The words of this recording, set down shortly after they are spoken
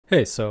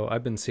Hey, so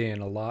I've been seeing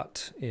a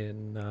lot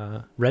in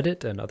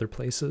Reddit and other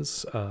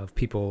places of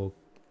people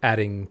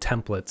adding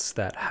templates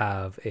that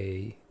have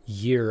a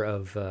year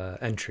of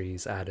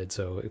entries added.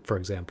 So, for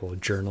example,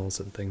 journals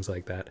and things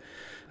like that.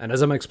 And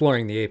as I'm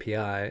exploring the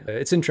API,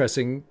 it's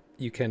interesting.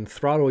 You can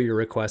throttle your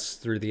requests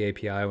through the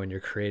API when you're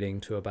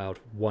creating to about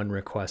one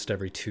request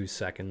every 2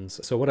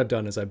 seconds. So what I've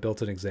done is I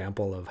built an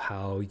example of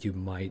how you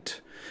might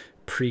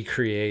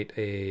pre-create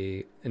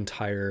a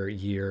entire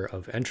year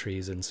of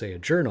entries in, say, a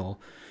journal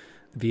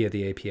via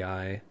the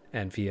API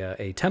and via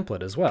a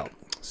template as well.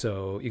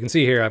 So you can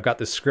see here, I've got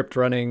this script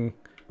running,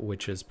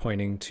 which is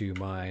pointing to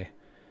my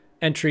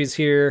entries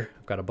here.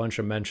 I've got a bunch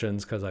of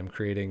mentions because I'm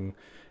creating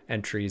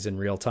entries in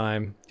real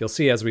time. You'll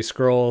see as we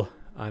scroll,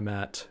 I'm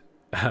at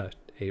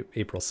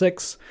April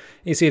 6th.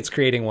 You see it's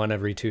creating one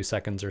every 2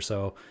 seconds or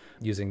so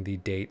using the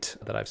date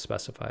that I've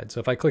specified. So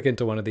if I click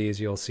into one of these,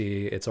 you'll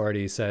see it's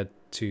already set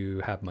to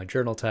have my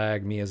journal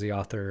tag, me as the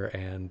author,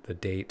 and the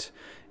date,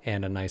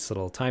 and a nice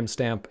little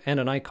timestamp and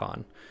an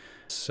icon.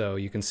 So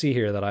you can see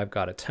here that I've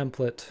got a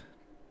template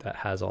that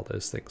has all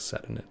those things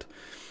set in it.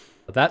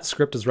 That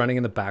script is running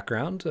in the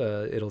background.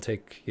 It'll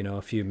take,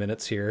 a few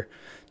minutes here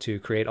to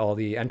create all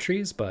the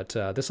entries, but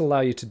this will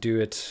allow you to do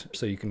it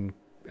so you can,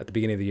 at the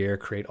beginning of the year,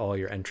 create all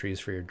your entries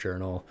for your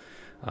journal.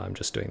 I'm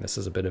just doing this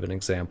as a bit of an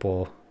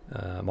example.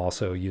 I'm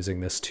also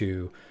using this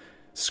to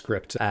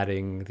script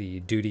adding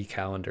the duty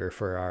calendar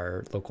for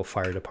our local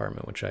fire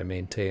department, which I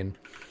maintain.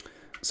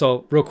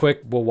 So real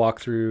quick, we'll walk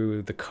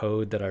through the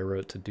code that I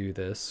wrote to do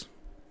this.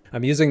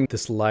 I'm using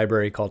this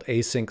library called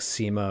async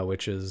schema,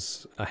 which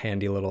is a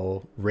handy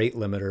little rate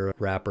limiter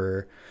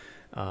wrapper.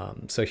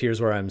 So here's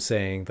where I'm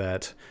saying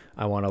that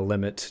I want to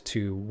limit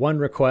to one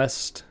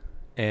request,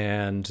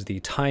 and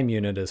the time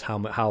unit is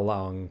how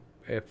long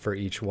for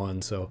each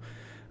one. So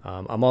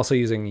I'm also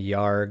using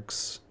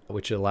yargs,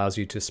 which allows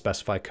you to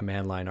specify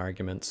command line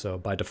arguments. So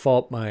by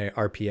default, my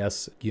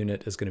RPS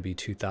unit is going to be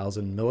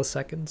 2000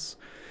 milliseconds,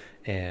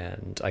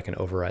 and I can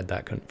override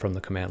that from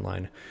the command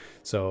line.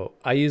 So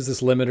I use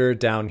this limiter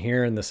down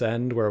here in this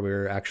end where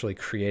we're actually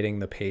creating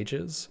the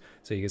pages.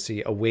 So you can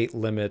see a wait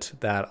limit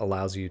that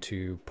allows you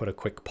to put a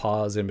quick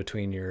pause in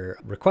between your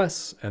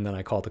requests, and then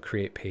I call the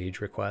create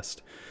page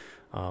request.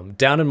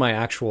 Down in my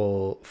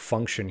actual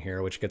function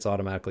here, which gets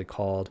automatically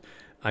called,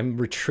 I'm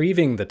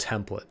retrieving the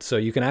template. So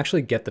you can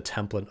actually get the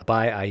template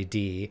by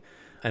ID,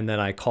 and then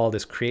I call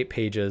this create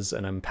pages,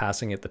 and I'm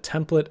passing it the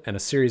template and a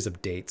series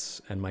of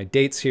dates. And my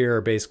dates here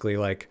are basically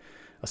like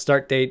a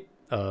start date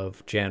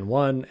of Jan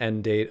 1,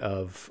 end date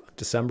of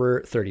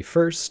December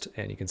 31st.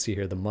 And you can see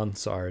here the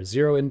months are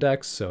 0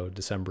 index, so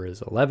December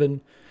is 11.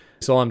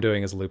 So all I'm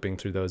doing is looping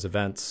through those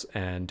events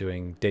and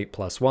doing date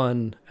plus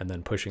 1, and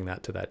then pushing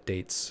that to that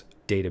dates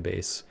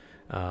database.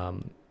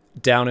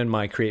 Down in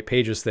my create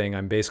pages thing,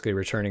 I'm basically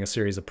returning a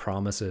series of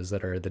promises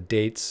that are the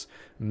dates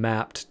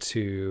mapped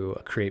to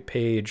a create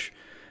page.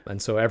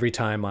 And so every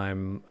time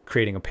I'm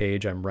creating a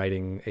page, I'm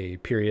writing a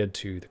period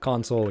to the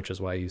console, which is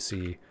why you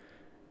see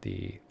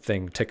the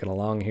thing ticking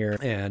along here.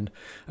 And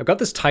I've got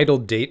this title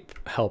date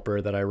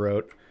helper that I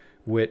wrote,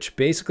 which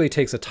basically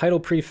takes a title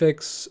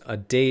prefix, a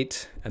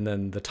date, and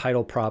then the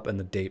title prop and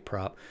the date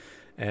prop.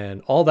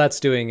 And all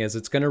that's doing is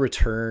it's going to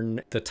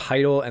return the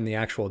title and the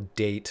actual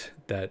date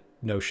that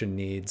Notion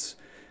needs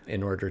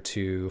in order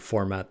to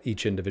format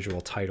each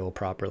individual title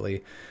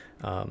properly.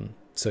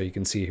 So you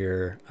can see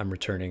here, I'm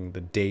returning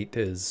the date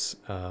is,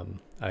 I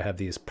have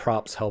these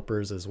props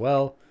helpers as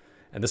well.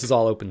 And this is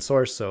all open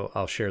source, so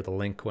I'll share the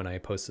link when I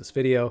post this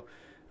video.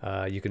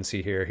 You can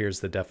see here, here's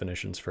the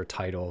definitions for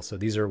title. So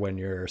these are when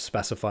you're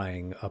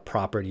specifying a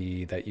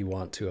property that you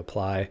want to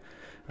apply.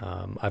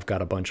 I've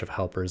got a bunch of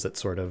helpers that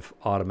sort of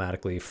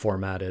automatically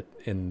format it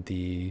in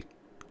the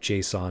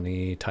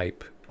JSON-y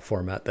type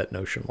format that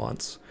Notion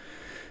wants.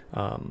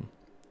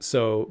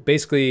 So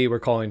basically we're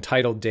calling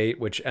title date,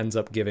 which ends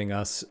up giving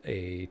us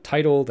a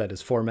title that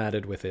is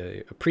formatted with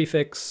a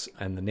prefix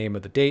and the name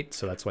of the date.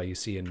 So that's why you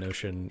see in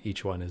Notion,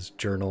 each one is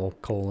journal :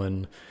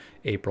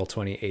 April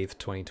 28th,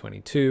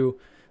 2022.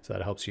 So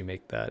that helps you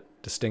make that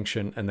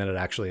distinction. And then it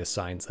actually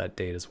assigns that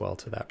date as well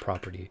to that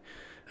property.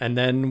 And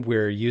then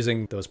we're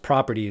using those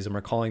properties and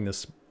we're calling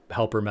this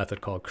helper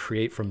method called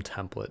create from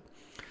template.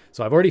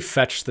 So I've already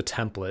fetched the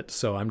template,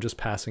 so I'm just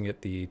passing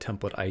it the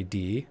template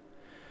ID.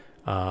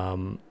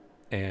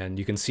 And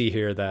you can see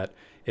here that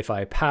if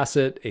I pass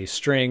it a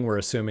string, we're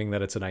assuming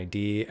that it's an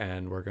ID,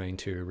 and we're going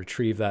to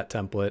retrieve that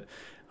template.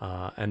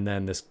 And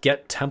then this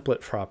get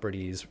template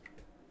properties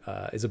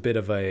is a bit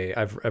of a,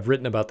 I've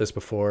written about this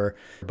before,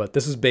 but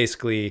this is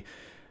basically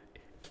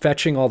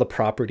fetching all the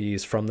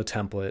properties from the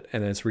template,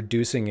 and then it's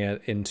reducing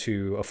it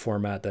into a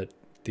format that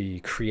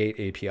the create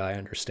API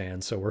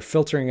understands. So we're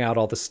filtering out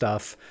all the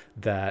stuff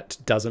that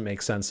doesn't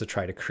make sense to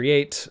try to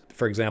create.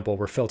 For example,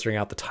 we're filtering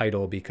out the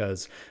title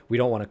because we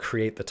don't want to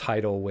create the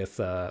title with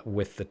the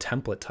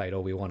template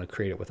title. We want to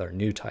create it with our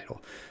new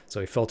title. So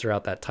we filter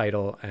out that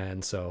title,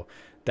 and so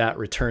that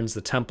returns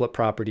the template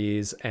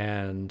properties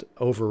and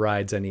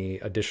overrides any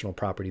additional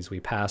properties we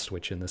passed,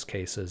 which in this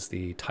case is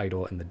the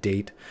title and the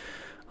date.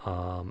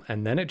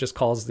 And then it just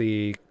calls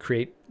the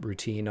create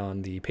routine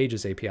on the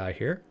Pages API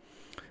here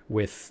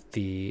with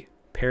the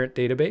parent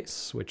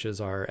database, which is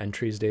our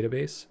entries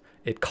database.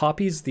 It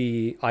copies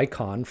the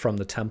icon from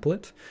the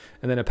template,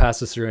 and then it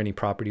passes through any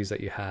properties that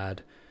you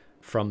had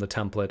from the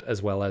template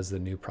as well as the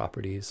new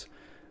properties.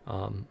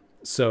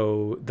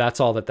 So that's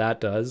all that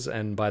does.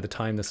 And by the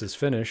time this is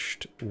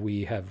finished,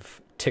 we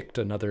have ticked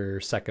another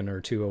second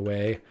or two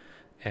away,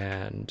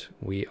 and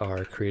we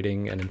are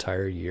creating an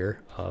entire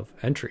year of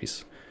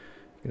entries.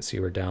 You can see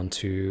we're down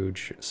to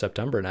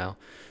September now.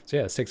 So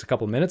yeah, this takes a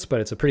couple minutes, but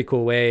it's a pretty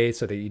cool way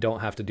so that you don't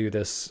have to do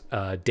this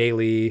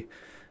daily.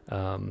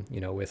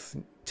 With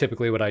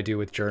typically what I do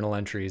with journal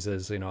entries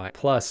is, I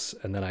plus,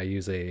 and then I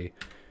use a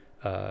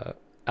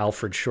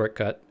Alfred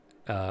shortcut,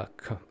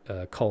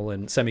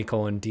 semicolon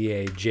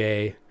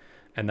DAJ,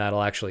 and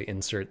that'll actually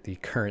insert the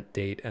current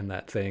date and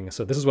that thing.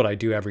 So this is what I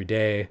do every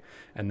day,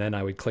 and then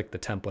I would click the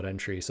template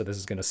entry. So this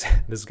is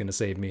gonna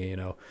save me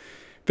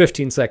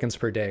 15 seconds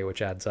per day,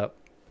 which adds up.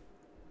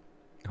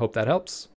 Hope that helps.